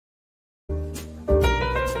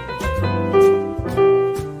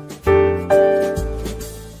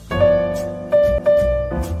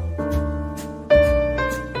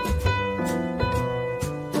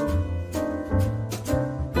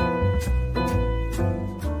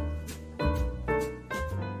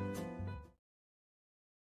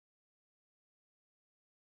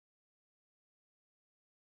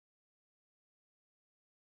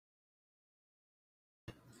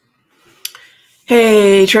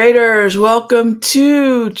Hey traders, welcome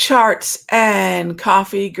to Charts and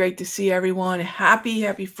Coffee. Great to see everyone.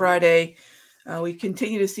 Happy Friday. We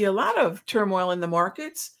continue to see a lot of turmoil in the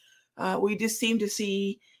markets. We just seem to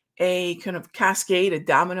see a kind of cascade, a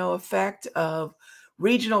domino effect of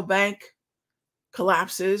regional bank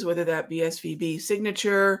collapses, whether that be SVB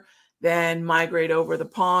Signature, then migrate over the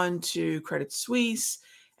pond to Credit Suisse.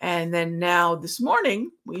 And then now this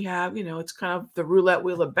morning, we have, it's kind of the roulette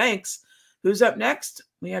wheel of banks. Who's up next?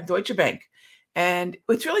 We have Deutsche Bank. And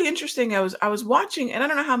it's really interesting. I was watching, and I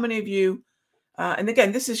don't know how many of you, and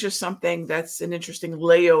again, this is just something that's an interesting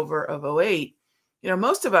layover of '08.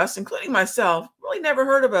 Most of us, including myself, really never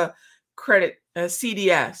heard of a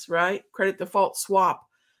CDS, right? Credit default swap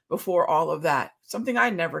before all of that. Something I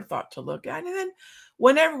never thought to look at. And then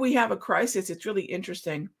whenever we have a crisis, it's really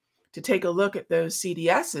interesting to take a look at those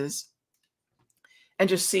CDSs and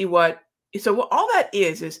just see what all that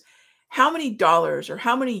is how many dollars or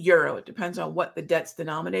how many euro, it depends on what the debt's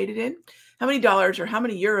denominated in, how many dollars or how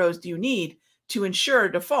many euros do you need to ensure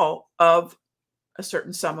default of a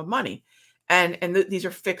certain sum of money? And these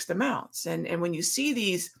are fixed amounts. And when you see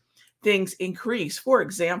these things increase, for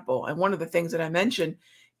example, and one of the things that I mentioned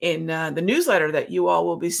in the newsletter that you all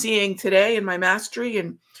will be seeing today in my mastery,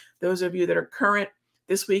 and those of you that are current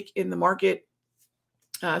this week in the market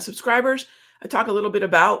subscribers, I talk a little bit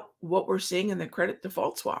about what we're seeing in the credit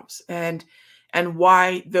default swaps and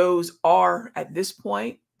why those are at this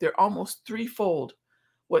point, they're almost threefold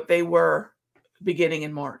what they were beginning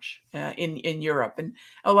in March in Europe. And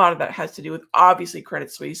a lot of that has to do with obviously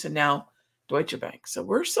Credit Suisse and now Deutsche Bank. So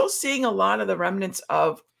we're still seeing a lot of the remnants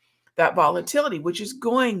of that volatility, which is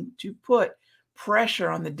going to put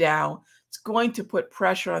pressure on the Dow. It's going to put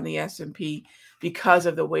pressure on the S&P because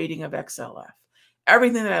of the weighting of XLF.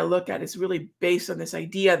 Everything that I look at is really based on this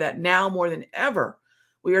idea that now more than ever,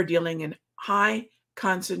 we are dealing in high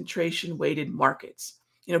concentration weighted markets.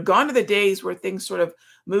 Gone are the days where things sort of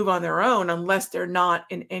move on their own unless they're not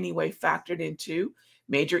in any way factored into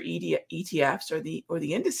major ETFs or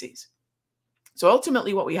the indices. So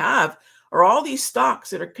ultimately what we have are all these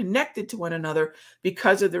stocks that are connected to one another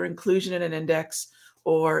because of their inclusion in an index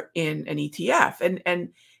or in an ETF. And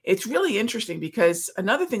it's really interesting because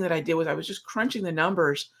another thing that I did was I was just crunching the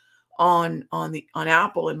numbers on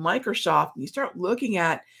Apple and Microsoft, and you start looking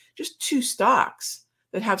at just two stocks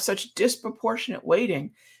that have such disproportionate weighting,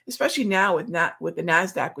 especially now with the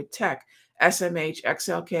NASDAQ, with tech, SMH,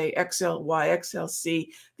 XLK, XLY, XLC,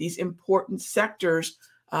 these important sectors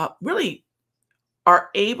really are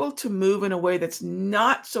able to move in a way that's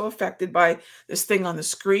not so affected by this thing on the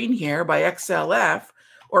screen here, by XLF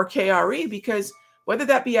or KRE, because whether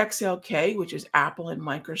that be XLK, which is Apple and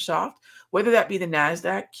Microsoft, whether that be the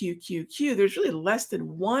NASDAQ, QQQ, there's really less than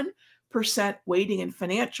 1% weighting in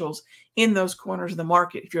financials in those corners of the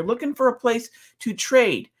market. If you're looking for a place to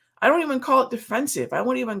trade, I don't even call it defensive. I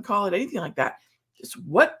won't even call it anything like that. Just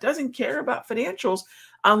what doesn't care about financials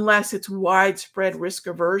unless it's widespread risk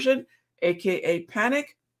aversion, AKA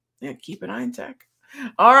panic? Yeah, keep an eye on tech.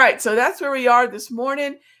 All right, so that's where we are this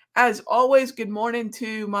morning. As always, good morning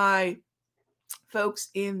to my folks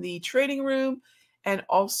in the trading room and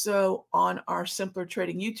also on our Simpler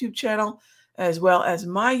Trading YouTube channel, as well as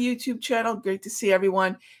my YouTube channel. Great to see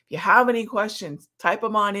everyone. If you have any questions, type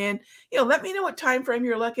them on in. Let me know what time frame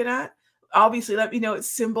you're looking at. Obviously, let me know what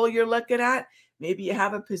symbol you're looking at. Maybe you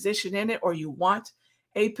have a position in it or you want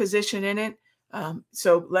a position in it.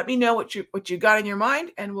 So let me know what you got in your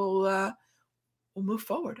mind, and we'll move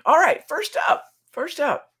forward. All right, first up,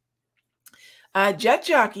 Jet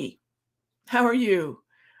Jockey. How are you?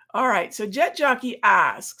 All right, so Jet Jockey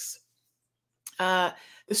asks, the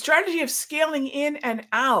strategy of scaling in and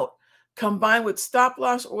out combined with stop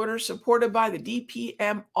loss orders supported by the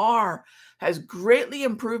DPMR has greatly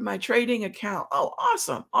improved my trading account. Oh,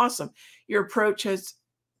 awesome. Your approach has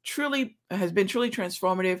been truly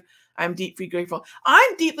transformative. I'm deeply grateful.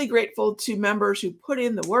 I'm deeply grateful to members who put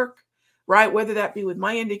in the work, right? Whether that be with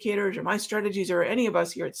my indicators or my strategies or any of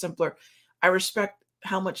us here at Simpler. I respect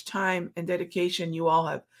how much time and dedication you all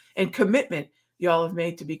have and commitment you all have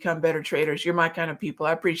made to become better traders. You're my kind of people.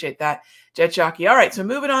 I appreciate that, Jet Jockey. All right, so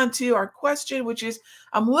moving on to our question, which is,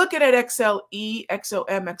 I'm looking at XLE, XOM,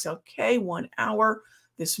 XLK, 1 hour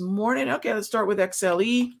this morning. Okay, let's start with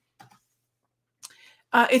XLE.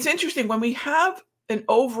 It's interesting when we have an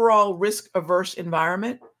overall risk-averse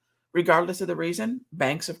environment, regardless of the reason,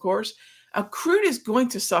 banks, of course, crude is going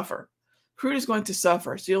to suffer. Crude is going to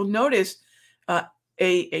suffer. So you'll notice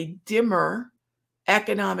a dimmer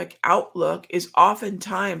economic outlook is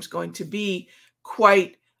oftentimes going to be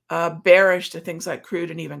quite bearish to things like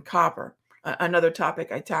crude and even copper. Another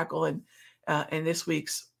topic I tackle in in this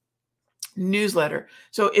week's newsletter.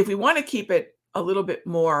 So if we want to keep it a little bit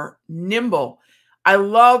more nimble, I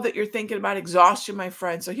love that you're thinking about exhaustion, my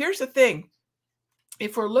friend. So here's the thing.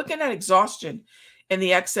 If we're looking at exhaustion in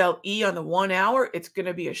the XLE on the 1 hour, it's going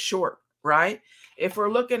to be a short, right? If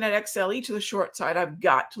we're looking at XLE to the short side, I've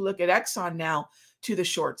got to look at Exxon now to the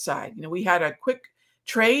short side. You know, we had a quick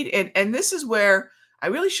trade, and this is where I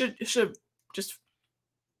really should have just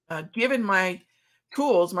given my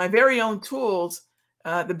tools, my very own tools,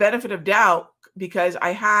 the benefit of doubt, because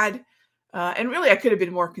I had, and really I could have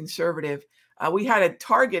been more conservative. We had a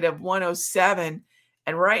target of 107,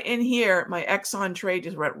 and right in here, my Exxon trade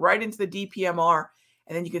just went right into the DPMR,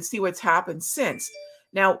 and then you can see what's happened since.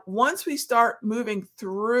 Now, once we start moving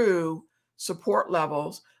through support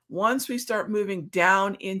levels, once we start moving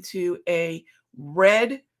down into a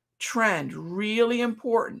red trend, really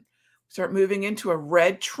important, start moving into a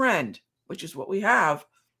red trend, which is what we have,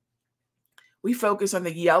 we focus on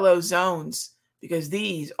the yellow zones because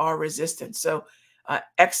these are resistance. So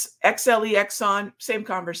XLE, Exxon, same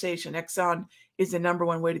conversation. Exxon is the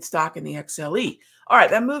 #1 weighted stock in the XLE. All right,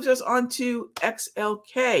 that moves us on to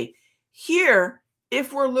XLK. Here,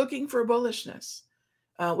 if we're looking for bullishness,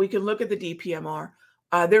 we can look at the DPMR.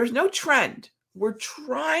 There's no trend. We're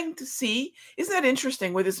trying to see, isn't that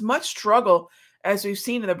interesting, with as much struggle as we've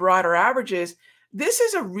seen in the broader averages, this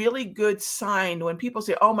is a really good sign when people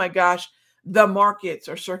say, oh my gosh, the markets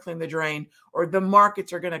are circling the drain, or the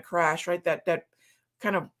markets are going to crash, right? That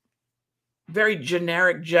kind of very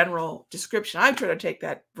generic, general description. I try to take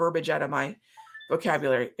that verbiage out of my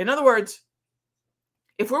vocabulary. In other words,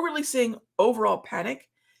 if we're really seeing overall panic,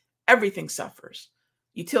 everything suffers.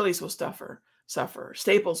 Utilities will suffer.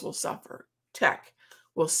 Staples will suffer. Tech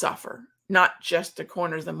will suffer. Not just the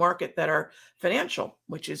corners of the market that are financial,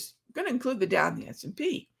 which is going to include the Dow and the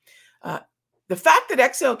S&P. The fact that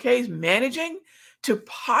XLK is managing to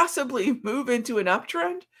possibly move into an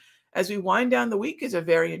uptrend as we wind down the week is a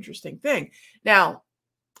very interesting thing. Now,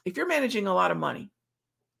 if you're managing a lot of money,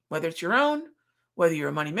 whether it's your own, whether you're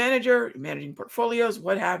a money manager, you're managing portfolios,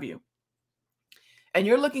 what have you, and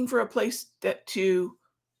you're looking for a place to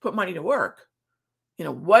put money to work, you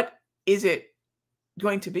know, what is it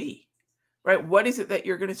going to be, right? What is it that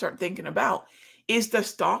you're going to start thinking about? Is the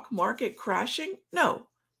stock market crashing? No,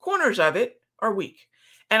 corners of it are weak.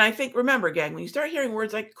 And I think, remember, gang, when you start hearing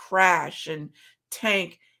words like crash and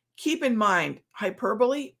tank, keep in mind,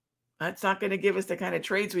 hyperbole, that's not going to give us the kind of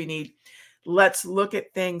trades we need. Let's look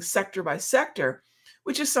at things sector by sector,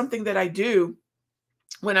 which is something that I do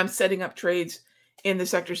when I'm setting up trades in the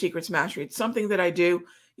Sector Secrets Mastery. It's something that I do,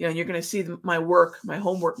 you know, and you're going to see my work, my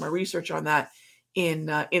homework, my research on that in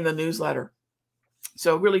the newsletter.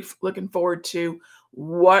 So really looking forward to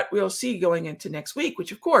what we'll see going into next week,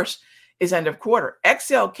 which of course is end of quarter.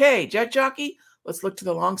 XLK, Jet Jockey, let's look to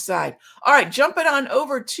the long side. All right, jumping on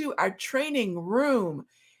over to our training room.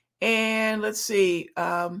 And let's see,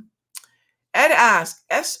 Ed asked,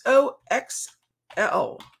 SOXL.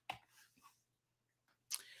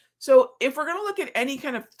 So if we're going to look at any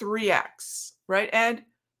kind of 3X, right, Ed?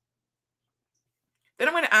 Then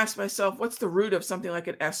I'm going to ask myself, what's the root of something like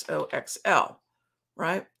an SOXL,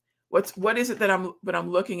 right? What is it that I'm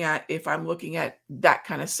looking at if I'm looking at that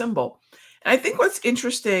kind of symbol? And I think what's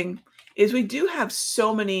interesting is we do have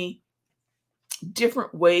so many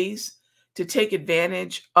different ways to take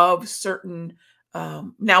advantage of certain.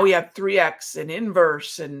 Now we have 3X and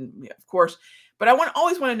inverse, and of course, but I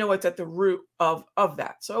always want to know what's at the root of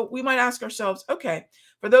that. So we might ask ourselves, okay,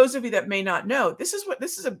 for those of you that may not know, this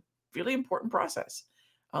is a really important process.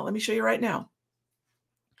 Let me show you right now.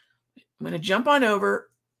 I'm going to jump on over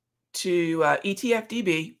to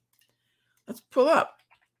ETFDB. Let's pull up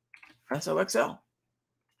SOXL.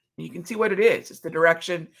 You can see what it is. It's the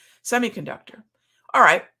direction semiconductor. All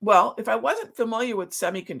right. Well, if I wasn't familiar with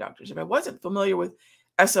semiconductors, if I wasn't familiar with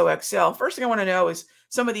SOXL, first thing I want to know is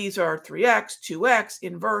some of these are 3X, 2X,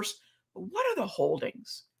 inverse. But what are the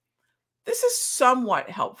holdings? This is somewhat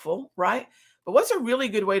helpful, right? But what's a really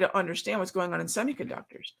good way to understand what's going on in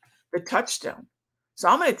semiconductors? The touchstone. So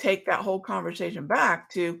I'm going to take that whole conversation back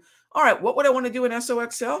to, all right, what would I want to do in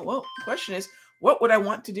SOXL? Well, the question is, what would I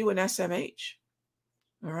want to do in SMH?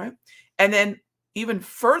 All right. And then even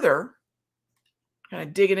further, kind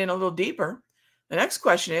of digging in a little deeper, the next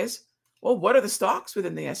question is, well, what are the stocks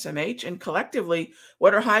within the SMH? And collectively,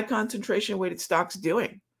 what are high concentration weighted stocks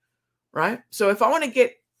doing? Right. So if I want to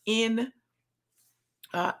get in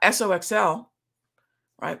SOXL,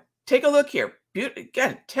 right, take a look here.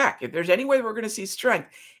 Again, tech, if there's any way we're going to see strength,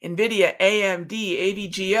 NVIDIA, AMD,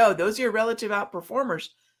 AVGO, those are your relative outperformers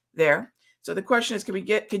there. So the question is, can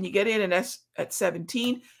you get in at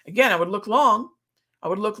 17? Again, I would look long. I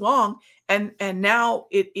would look long. And now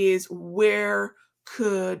it is, where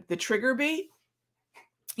could the trigger be?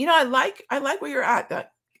 You know, I like where you're at.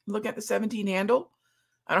 That look at the 17 handle.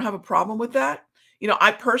 I don't have a problem with that. You know,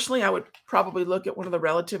 I personally, I would probably look at one of the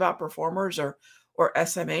relative outperformers or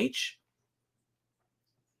SMH.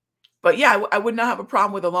 But yeah, I would not have a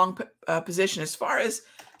problem with a long position. As far as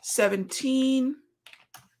 17,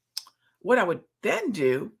 what I would then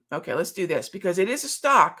do, okay, let's do this, because it is a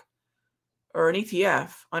stock or an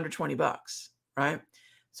ETF under 20 bucks, right?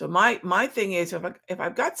 So my thing is, if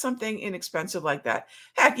I've got something inexpensive like that,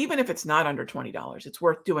 heck, even if it's not under $20, it's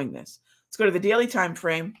worth doing this. Let's go to the daily time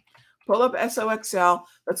frame, pull up SOXL.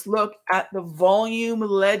 Let's look at the volume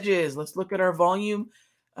ledges. Let's look at our volume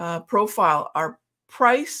profile, our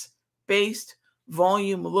price-based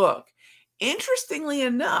volume look. Interestingly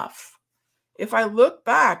enough, if I look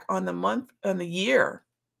back on the month, on the year,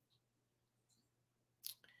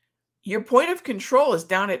 your point of control is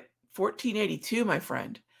down at 1482, my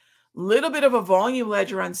friend. Little bit of a volume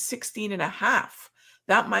ledge around 16.5.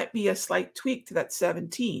 That might be a slight tweak to that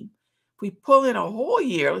 17. If we pull in a whole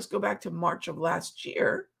year, let's go back to March of last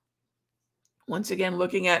year. Once again,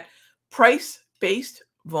 looking at price-based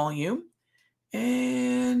volume.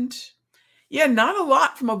 And yeah, not a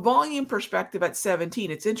lot from a volume perspective at 17.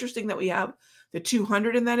 It's interesting that we have the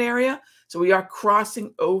 200 in that area. So we are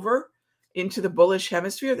crossing over into the bullish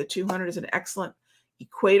hemisphere. The 200 is an excellent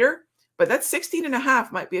equator, but that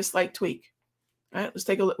 16.5 might be a slight tweak. All right, let's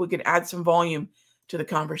take a look. We can add some volume to the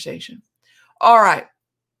conversation. All right.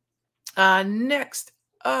 Next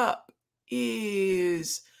up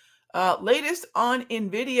is latest on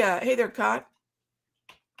NVIDIA. Hey there, Cot.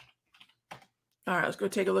 All right, let's go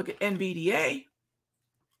take a look at NVDA.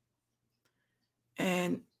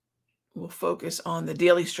 And we'll focus on the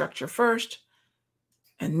daily structure first,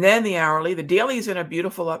 and then the hourly. The daily is in a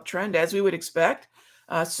beautiful uptrend, as we would expect.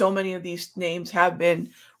 So many of these names have been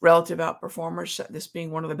relative outperformers, this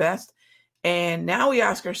being one of the best. And now we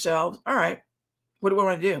ask ourselves, all right, what do we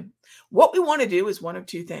want to do? What we want to do is one of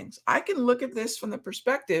two things. I can look at this from the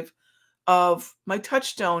perspective of my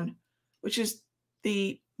touchstone, which is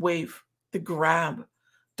the wave, the grab,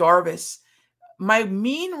 Darvis. My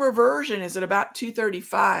mean reversion is at about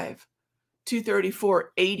 235,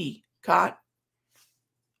 234.80, Caught.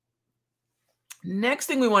 Next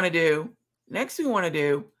thing we want to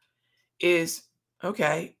do is,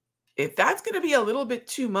 okay, if that's going to be a little bit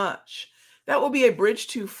too much, that will be a bridge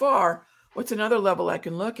too far. What's another level I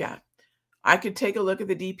can look at? I could take a look at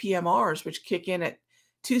the DPMRs, which kick in at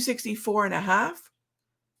 264.5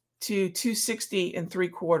 to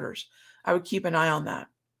 260.75. I would keep an eye on that.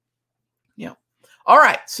 Yeah. All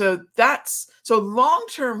right. So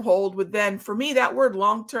long-term hold would then, for me, that word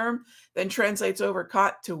long-term then translates over,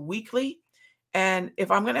 Caught, to weekly. And if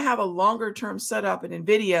I'm going to have a longer term setup in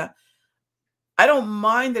NVIDIA, I don't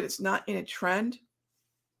mind that it's not in a trend.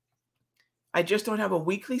 I just don't have a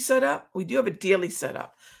weekly setup. We do have a daily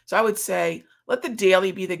setup. So I would say, let the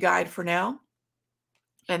daily be the guide for now.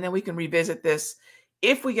 And then we can revisit this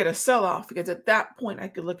if we get a sell-off, because at that point I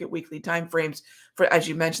could look at weekly timeframes for, as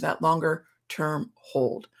you mentioned, that longer term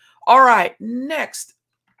hold. All right, next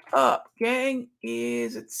up, gang,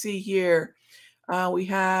 is, let's see here. We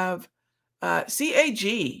have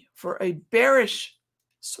CAG for a bearish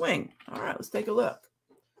swing. All right, let's take a look.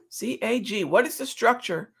 CAG, what is the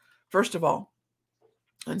structure, first of all,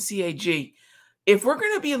 on CAG? If we're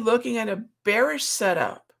going to be looking at a bearish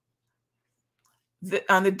setup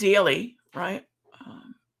on the daily, right?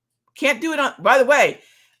 Can't do it on, by the way,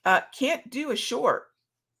 can't do a short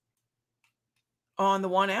on the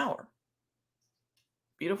 1 hour.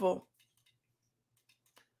 Beautiful.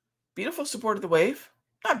 Beautiful support of the wave.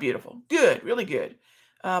 Not beautiful. Good, really good.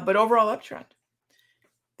 But overall uptrend.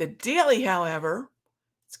 The daily, however,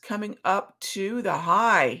 it's coming up to the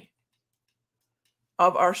high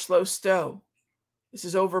of our slow stow. This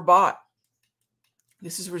is overbought.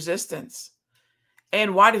 This is resistance.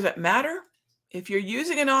 And why does it matter? If you're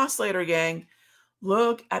using an oscillator, gang,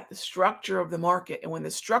 look at the structure of the market. And when the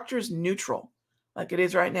structure is neutral, like it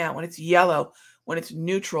is right now, when it's yellow, when it's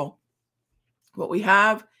neutral, what we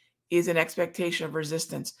have is an expectation of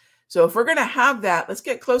resistance. So if we're going to have that, let's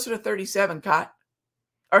get closer to 37, Caught.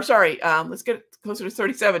 Or sorry, let's get closer to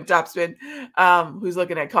 37, Topspin. Who's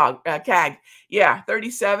looking at CAG? Yeah,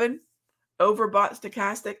 37, overbought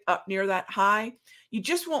stochastic up near that high. You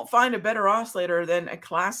just won't find a better oscillator than a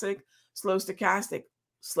classic slow stochastic.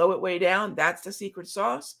 Slow it way down. That's the secret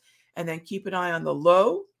sauce. And then keep an eye on the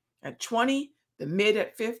low at 20, the mid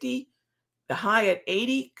at 50, the high at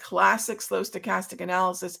 80. Classic slow stochastic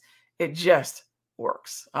analysis It just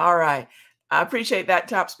works. All right. I appreciate that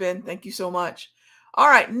top spin. Thank you so much. All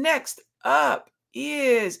right. Next up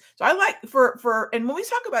is, so I like and when we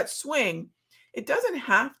talk about swing, it doesn't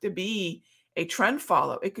have to be a trend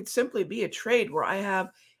follow. It could simply be a trade where I have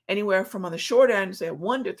anywhere from on the short end, say a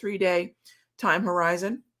 1 to 3 day time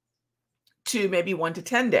horizon to maybe 1 to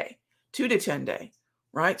 10 day, 2 to 10 day,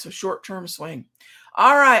 right? So short-term swing.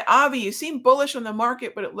 All right, Avi, you seem bullish on the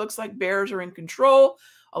market, but it looks like bears are in control.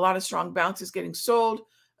 A lot of strong bounces getting sold,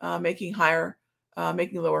 making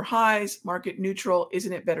lower highs, market neutral.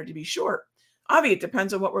 Isn't it better to be short? Avi, it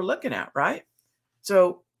depends on what we're looking at, right?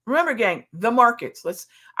 So remember, gang, the markets.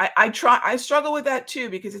 I struggle with that too,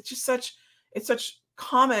 because it's just such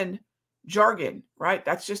common jargon, right?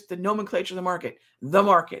 That's just the nomenclature of the market. The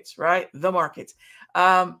markets, right? The markets.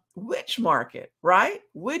 Which market, right?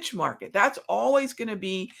 Which market? That's always going to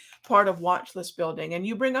be part of watch list building. And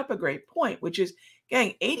you bring up a great point, which is,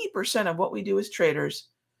 gang, 80% of what we do as traders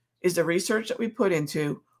is the research that we put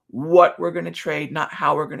into what we're going to trade, not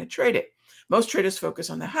how we're going to trade it. Most traders focus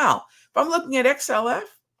on the how. If I'm looking at XLF,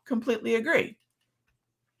 completely agree.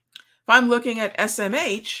 If I'm looking at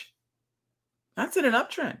SMH, that's in an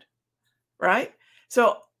uptrend, right?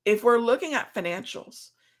 So if we're looking at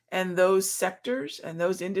financials and those sectors and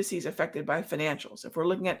those indices affected by financials, if we're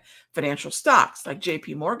looking at financial stocks like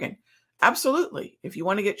JP Morgan, absolutely. If you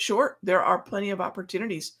want to get short, there are plenty of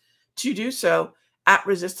opportunities to do so at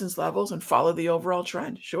resistance levels and follow the overall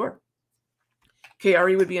trend. Sure.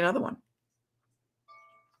 KRE would be another one.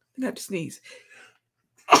 I have to sneeze.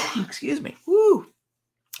 Excuse me. Woo.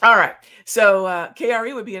 All right. So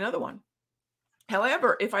KRE would be another one.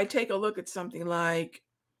 However, if I take a look at something like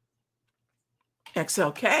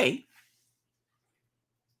XLK,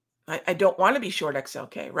 I don't want to be short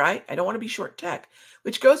XLK, right? I don't want to be short tech,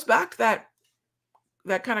 which goes back to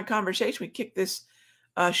that kind of conversation we kicked this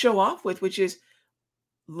show off with, which is,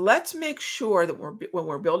 let's make sure that when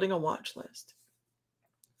we're building a watch list,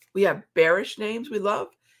 we have bearish names we love.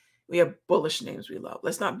 We have bullish names we love.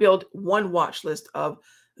 Let's not build one watch list of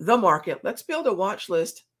the market. Let's build a watch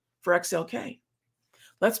list for XLK.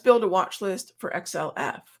 Let's build a watch list for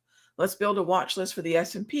XLF. Let's build a watch list for the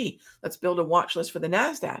S&P. Let's build a watch list for the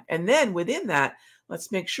NASDAQ. And then within that,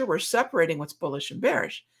 let's make sure we're separating what's bullish and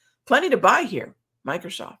bearish. Plenty to buy here.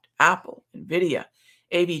 Microsoft, Apple, NVIDIA,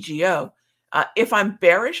 AVGO. If I'm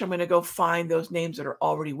bearish, I'm going to go find those names that are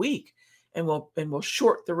already weak, and we'll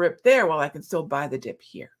short the rip there while I can still buy the dip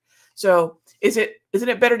here. So isn't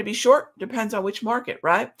it better to be short? Depends on which market,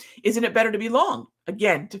 right? Isn't it better to be long?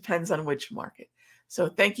 Again, depends on which market. So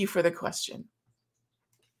thank you for the question.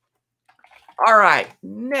 All right,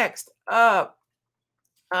 next up.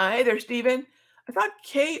 Hey there, Stephen. I thought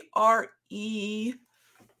KRE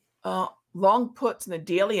long puts in the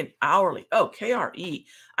daily and hourly. Oh, KRE.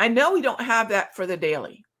 I know we don't have that for the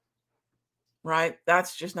daily, right?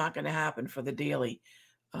 That's just not going to happen for the daily.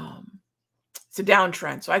 It's a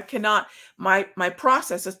downtrend. So I cannot, my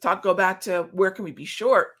process, go back to where can we be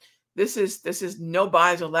short? This is no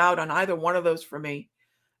buys allowed on either one of those for me.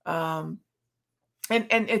 And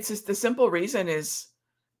it's just the simple reason is,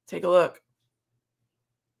 take a look.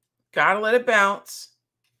 Got to let it bounce.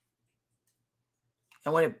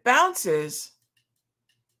 And when it bounces,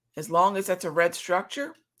 as long as that's a red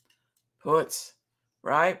structure, puts,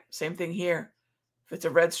 right? Same thing here. If it's a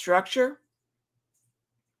red structure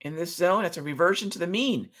in this zone, it's a reversion to the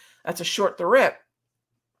mean. That's a short the rip,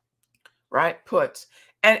 right? Puts.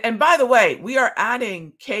 And by the way, we are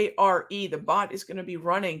adding KRE. The bot is going to be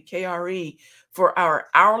running KRE for our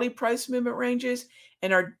hourly price movement ranges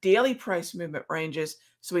and our daily price movement ranges.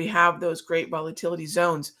 So we have those great volatility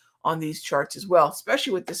zones on these charts as well,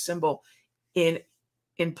 especially with this symbol in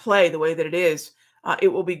play the way that it is. It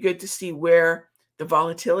will be good to see where the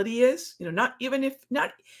volatility is, not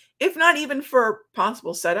even for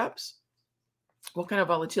possible setups. What kind of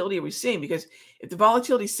volatility are we seeing? Because if the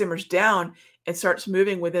volatility simmers down and starts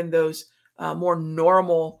moving within those more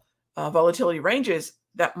normal volatility ranges,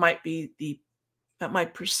 that might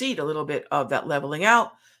precede a little bit of that leveling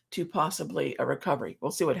out to possibly a recovery.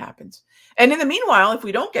 We'll see what happens. And in the meanwhile, if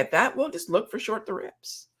we don't get that, we'll just look for short the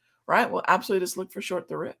rips, right? We'll absolutely just look for short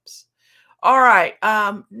the rips. All right.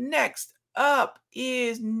 Next up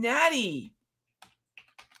is Natty.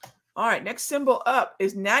 All right. Next symbol up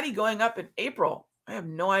is Natty going up in April. I have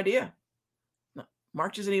no idea. No,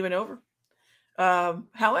 March isn't even over.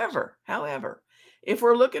 However, if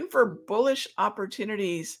we're looking for bullish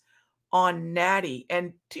opportunities on Natty,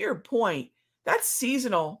 and to your point, that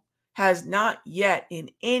seasonal has not yet in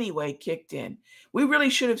any way kicked in. We really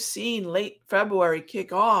should have seen late February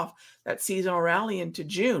kick off that seasonal rally into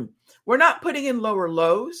June. We're not putting in lower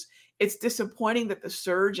lows. It's disappointing that the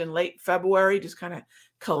surge in late February just kind of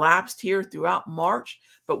collapsed here throughout March.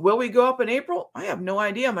 But will we go up in April? I have no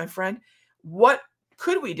idea, my friend. What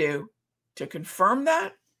could we do to confirm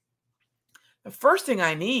that? The first thing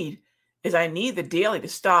I need is the daily to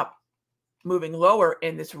stop moving lower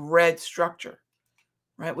in this red structure,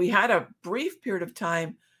 right? We had a brief period of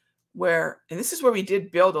time where, and this is where we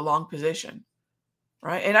did build a long position,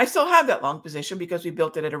 right? And I still have that long position because we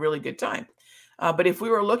built it at a really good time. But if we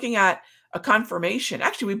were looking at a confirmation,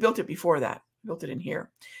 actually, we built it before that. Built it in here,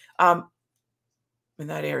 in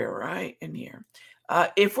that area, right in here.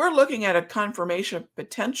 If we're looking at a confirmation of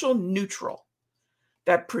potential neutral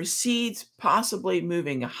that precedes possibly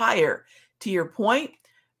moving higher, to your point,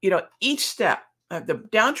 each step, the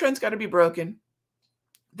downtrend's got to be broken,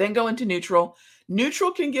 then go into neutral. Neutral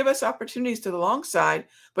can give us opportunities to the long side,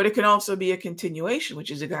 but it can also be a continuation, which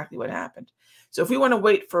is exactly what happened. So if we want to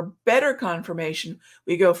wait for better confirmation,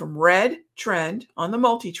 we go from red trend on the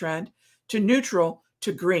multi-trend to neutral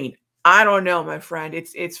to green. I don't know, my friend.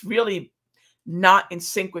 It's really not in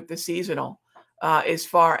sync with the seasonal as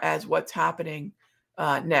far as what's happening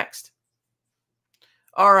next.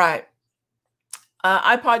 All right.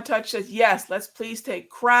 iPod Touch says, yes, let's please take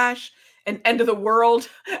crash and end of the world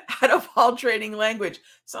out of all trading language.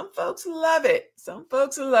 Some folks love it. Some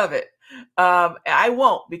folks love it. I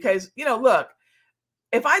won't because, look,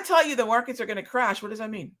 if I tell you the markets are going to crash, what does that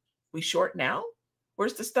mean? We short now?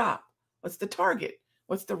 Where's the stop? What's the target?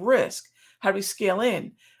 What's the risk? How do we scale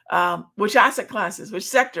in? Which asset classes, which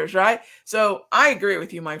sectors, right? So I agree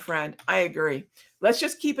with you, my friend. I agree. Let's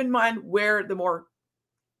just keep in mind where the more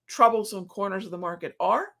troublesome corners of the market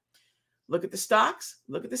are. Look at the stocks,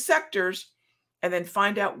 look at the sectors, and then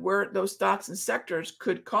find out where those stocks and sectors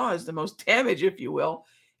could cause the most damage, if you will.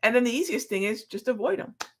 And then the easiest thing is just avoid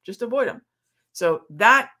them. Just avoid them. So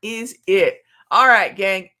that is it. All right,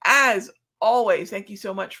 gang. As always, thank you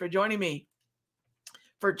so much for joining me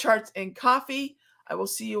for Charts and Coffee. I will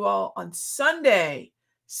see you all on Sunday,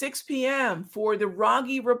 6 p.m. for the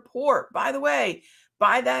Raghee Report. By the way,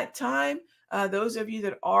 by that time, those of you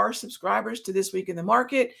that are subscribers to This Week in the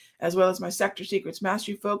Market, as well as my Sector Secrets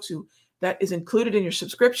Mastery folks who that is included in your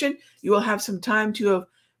subscription, you will have some time to have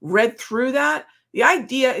read through that. The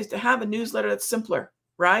idea is to have a newsletter that's simpler,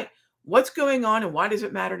 right? What's going on and why does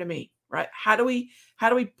it matter to me, right? How do we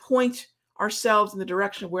point ourselves in the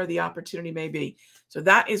direction of where the opportunity may be? So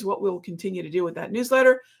that is what we'll continue to do with that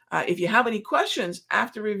newsletter. If you have any questions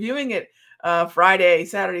after reviewing it Friday,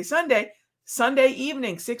 Saturday, Sunday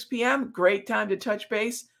evening, 6 p.m., great time to touch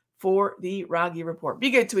base for the Raghee Report. Be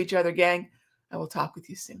good to each other, gang. I will talk with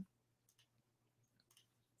you soon.